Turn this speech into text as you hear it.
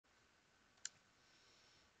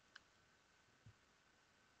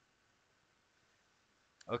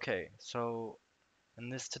Okay, so in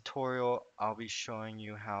this tutorial, I'll be showing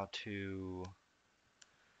you how to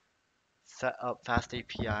set up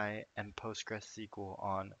FastAPI and PostgreSQL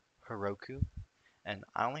on Heroku. And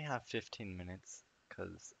I only have 15 minutes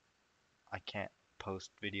because I can't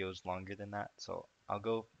post videos longer than that. So I'll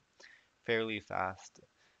go fairly fast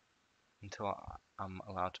until I'm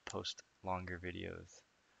allowed to post longer videos.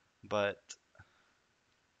 But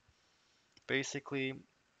basically,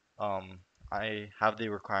 um, I have the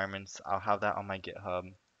requirements. I'll have that on my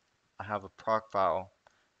GitHub. I have a proc file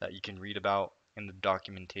that you can read about in the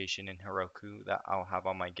documentation in Heroku that I'll have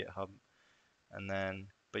on my GitHub. And then,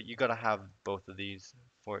 but you gotta have both of these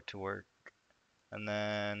for it to work. And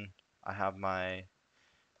then I have my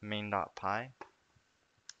main.py.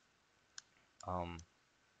 Um,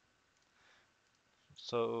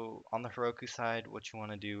 so on the Heroku side, what you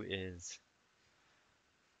want to do is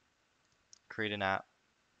create an app.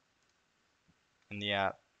 In the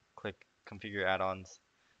app, click configure add-ons.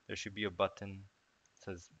 There should be a button that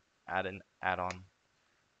says add an add-on,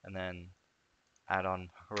 and then add on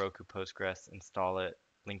Heroku Postgres, install it,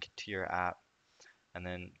 link it to your app, and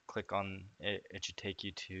then click on it. It should take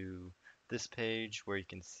you to this page where you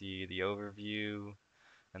can see the overview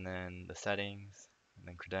and then the settings and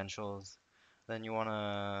then credentials. Then you want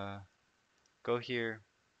to go here.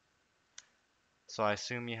 So I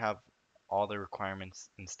assume you have all the requirements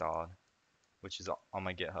installed, which is on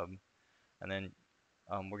my GitHub. And then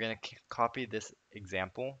we're going to copy this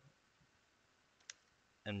example,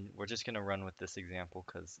 and we're just going to run with this example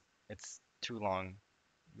because it's too long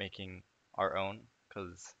making our own,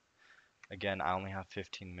 because again, I only have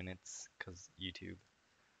 15 minutes because YouTube.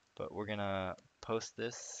 But we're gonna post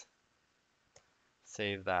this,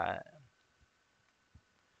 save that.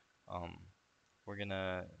 Um, we're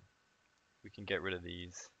gonna, we can get rid of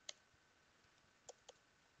these,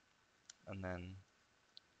 and then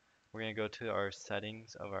we're gonna go to our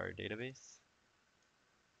settings of our database.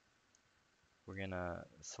 We're gonna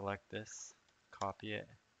select this, copy it,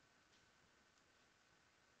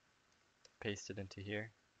 paste it into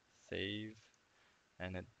here, save,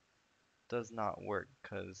 and it does not work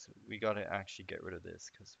because we gotta actually get rid of this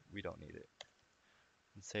because we don't need it.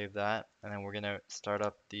 And save that, and then we're gonna start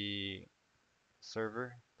up the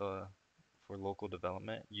server, the for local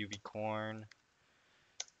development, UVcorn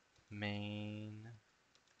main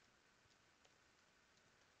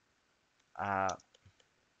app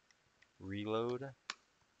reload.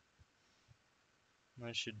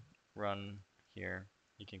 That should run here.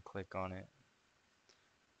 You can click on it.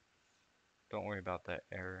 Don't worry about that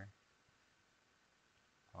error.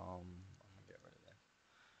 I'm gonna get rid of that.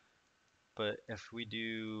 But if we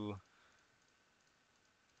do,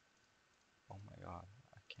 oh my god,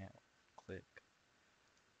 I can't click.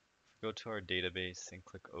 If we go to our database and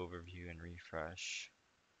click overview and refresh,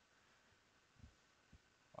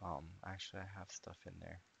 actually I have stuff in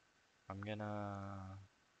there. I'm gonna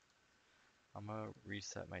I'm gonna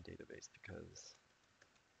reset my database because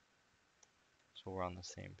so we're on the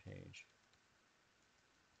same page.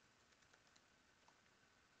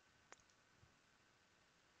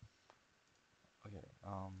 Okay,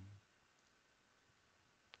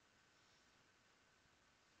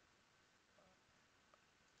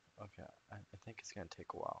 okay, I think it's gonna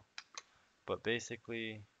take a while. But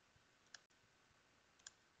basically,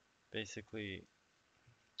 if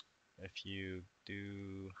you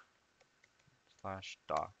do slash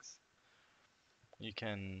docs, you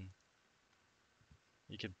can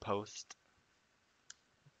you could post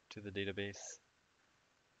to the database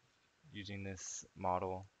using this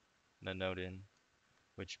model, the node in,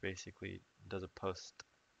 which basically does a post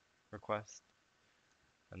request,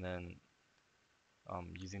 and then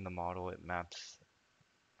using the model, it maps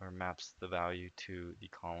the value to the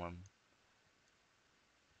column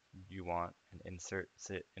you want and inserts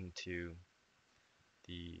it into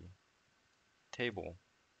the table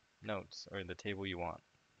notes or the table you want,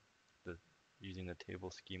 the using the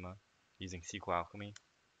table schema using SQL Alchemy.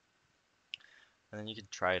 And then you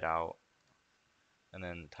could try it out and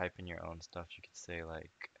then type in your own stuff. You could say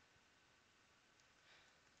like,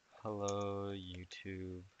 hello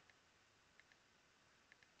YouTube,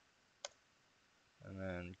 and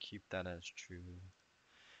then keep that as true.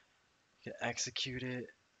 You can execute it,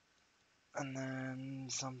 and then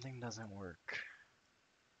something doesn't work.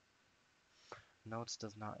 Notes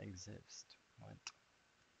does not exist. What?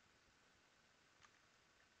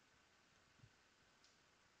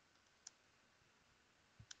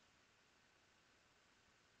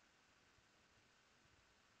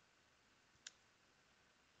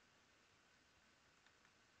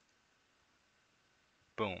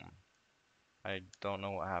 Boom. I don't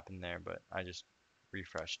know what happened there, but I just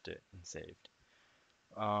refreshed it and saved.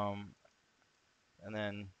 Um, and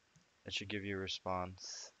then it should give you a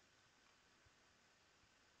response.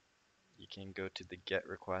 You can go to the get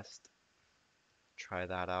request, try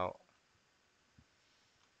that out,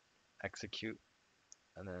 execute,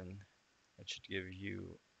 and then it should give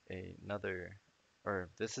you another, or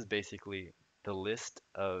this is basically the list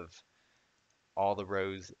of all the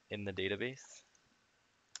rows in the database.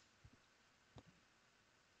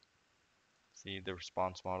 See the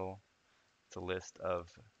response model. It's a list of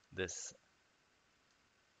this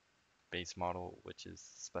base model, which is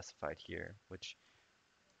specified here, which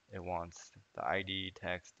it wants the ID,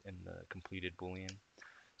 text, and the completed Boolean.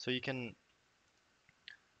 So you can,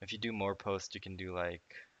 if you do more posts, you can do like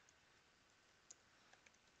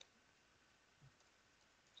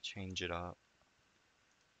change it up,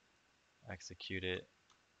 execute it,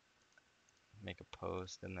 make a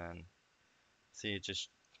post, and then see it just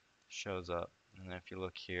shows up. And then if you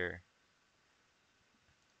look here,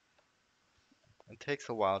 it takes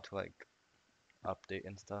a while to like update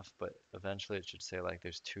and stuff, but eventually it should say like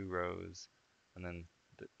there's 2 rows, and then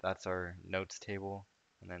that's our notes table,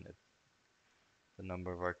 and then the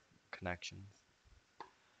number of our connections.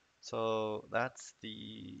 So that's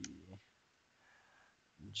the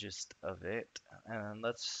gist of it, and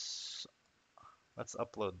let's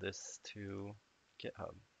upload this to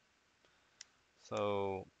GitHub.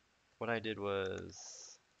 So what I did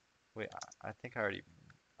was, wait, I think I already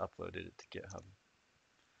uploaded it to GitHub.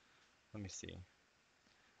 Let me see.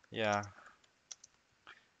 Yeah,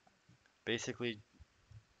 basically,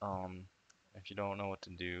 if you don't know what to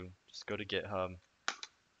do, just go to GitHub,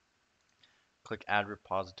 click add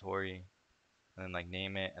repository, and then like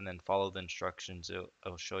name it, and then follow the instructions.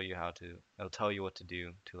 It'll show you how to, it'll tell you what to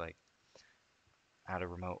do to like add a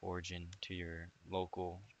remote origin to your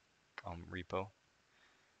local repo.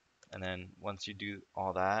 And then once you do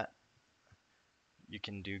all that, you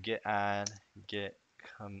can do git add, git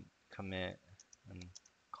commit, and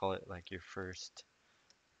call it like your first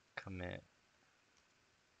commit,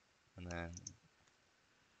 and then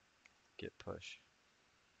git push,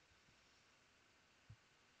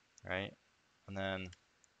 right? And then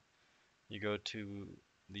you go to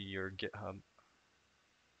your GitHub.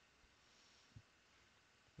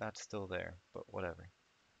 That's still there, but whatever.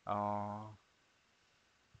 Uh,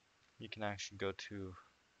 you can actually go to,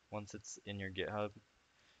 once it's in your GitHub,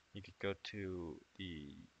 you could go to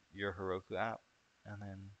your Heroku app, and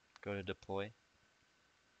then go to deploy,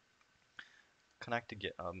 connect to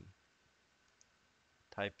GitHub,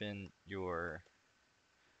 type in the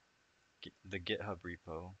GitHub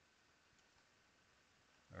repo,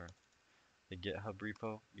 or the GitHub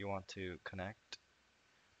repo you want to connect,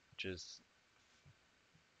 which is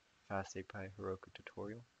FastAPI Heroku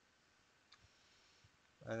tutorial,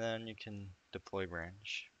 and then you can deploy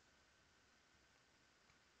branch.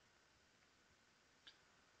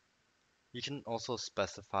 You can also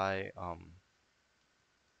specify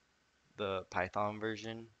the Python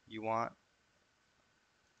version you want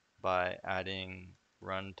by adding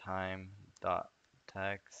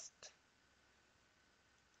runtime.text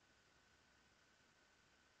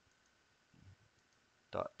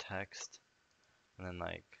text, and then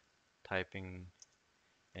like typing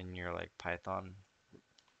in your like Python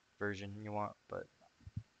version you want, but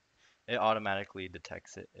it automatically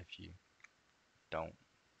detects it if you don't.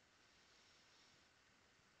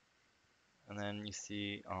 And then you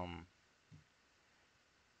see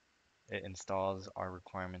it installs our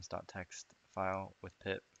requirements.txt file with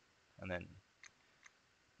pip, and then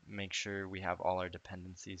make sure we have all our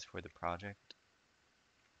dependencies for the project.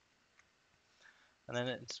 And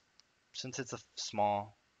then since it's a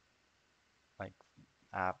small like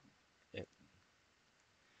app, it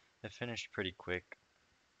it finished pretty quick,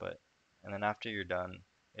 but and then after you're done,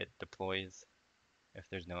 it deploys if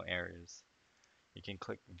there's no errors. You can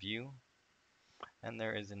click view, and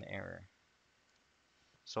there is an error.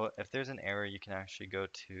 So if there's an error, you can actually go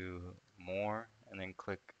to more and then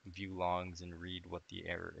click view logs and read what the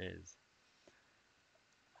error is.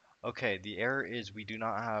 Okay, the error is we do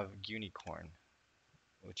not have unicorn,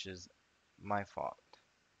 which is my fault.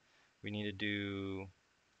 We need to do,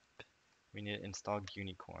 we need to install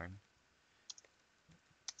unicorn.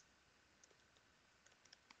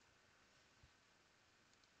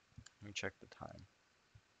 Let me check the time.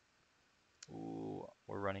 Ooh,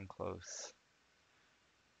 we're running close.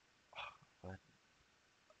 What?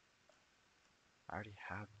 I already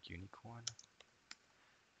have unicorn?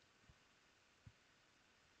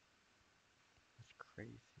 That's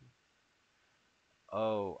crazy.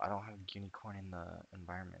 Oh, I don't have unicorn in the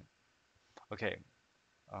environment. Okay,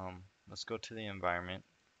 let's go to the environment.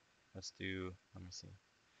 Let's do, let me see.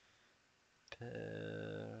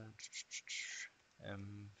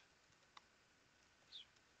 M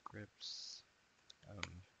scripts.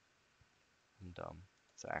 I'm dumb.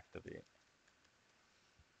 Let's activate.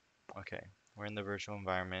 Okay, we're in the virtual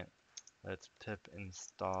environment. Let's pip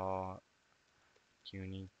install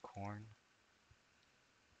unicorn.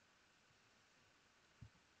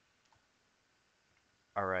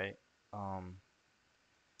 All right. Um,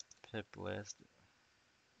 pip list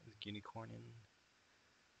is unicorn in.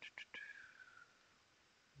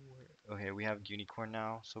 Okay, we have unicorn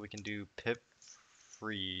now, so we can do pip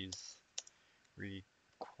freeze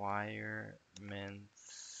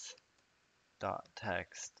requirements dot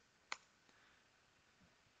text,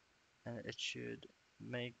 and it should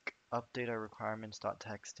make update our requirements dot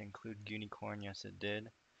text include unicorn. Yes, it did.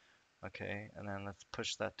 Okay, and then let's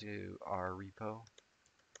push that to our repo.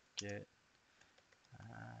 Git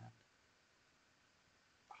add.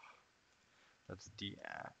 Let's d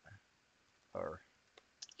add or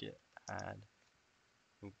git add.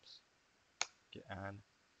 Oops. Git add.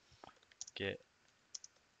 Git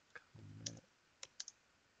commit.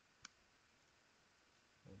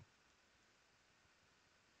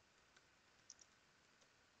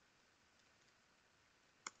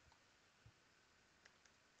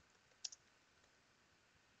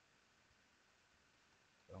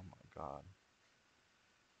 Oh my god.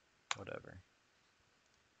 Whatever.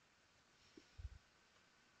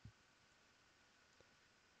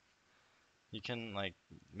 You can like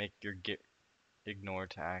make your git ignore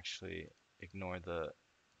to actually ignore the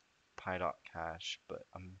py.cache, cache, but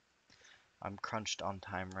I'm crunched on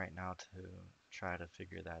time right now to try to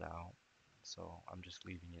figure that out. So I'm just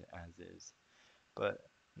leaving it as is. But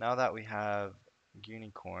now that we have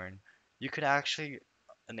unicorn, you could actually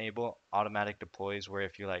enable automatic deploys where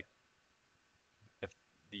if you like if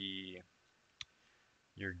the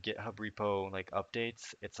your GitHub repo like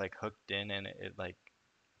updates, it's like hooked in and it like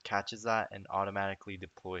catches that and automatically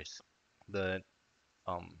deploys the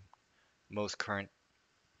um most current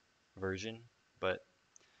version. But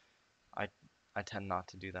I I tend not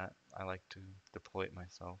to do that. I like to deploy it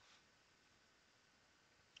myself.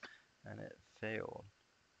 And it failed.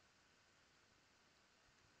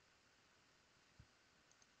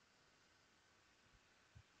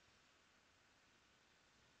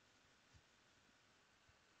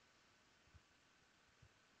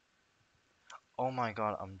 Oh my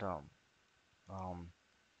god, I'm dumb. Um,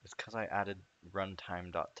 it's because I added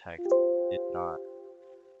runtime.txt. Did not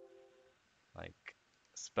like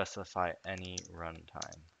specify any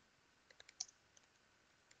runtime.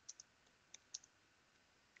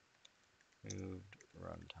 Moved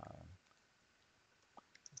runtime.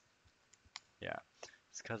 Yeah,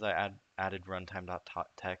 it's because I added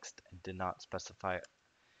runtime.txt and did not specify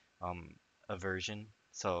um a version.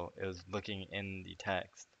 So it was looking in the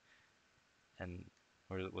text and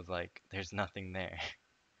where it was like, there's nothing there.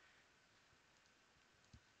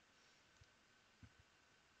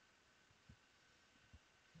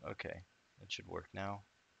 Okay, it should work now.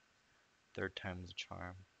 Third time's a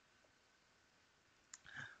charm.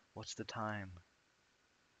 What's the time?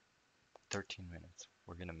 13 minutes.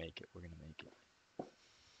 We're gonna make it. We're gonna make it.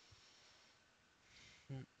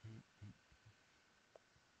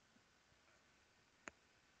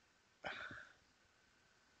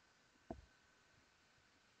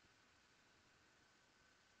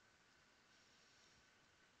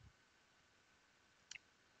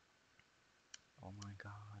 Oh my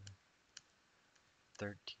god.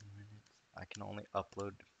 13 minutes. I can only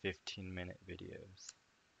upload 15-minute videos.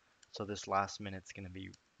 So this last minute's gonna be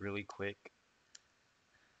really quick.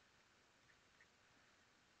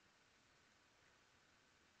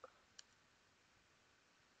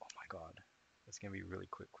 Oh my god. It's gonna be really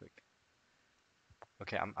quick.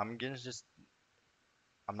 Okay, I'm gonna just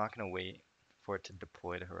I'm not gonna wait for it to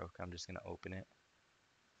deploy to Heroku. I'm just gonna open it.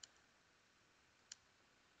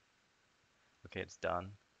 Okay, it's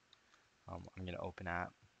done. I'm gonna open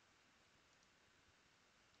app.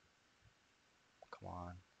 Come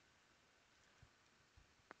on.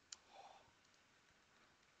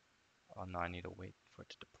 Oh no, I need to wait for it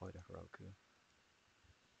to deploy to Heroku.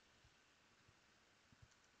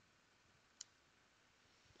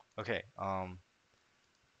 Okay,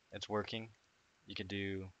 it's working. You could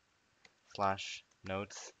do slash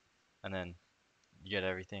notes and then you get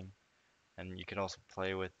everything. And you can also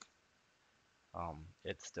play with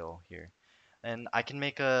it still here. And I can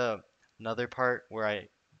make another part where I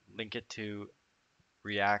link it to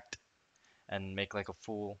React and make like a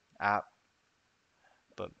full app.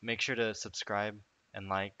 But make sure to subscribe and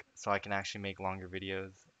like so I can actually make longer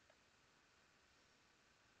videos.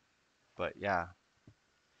 But yeah,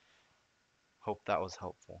 Hope that was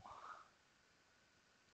helpful.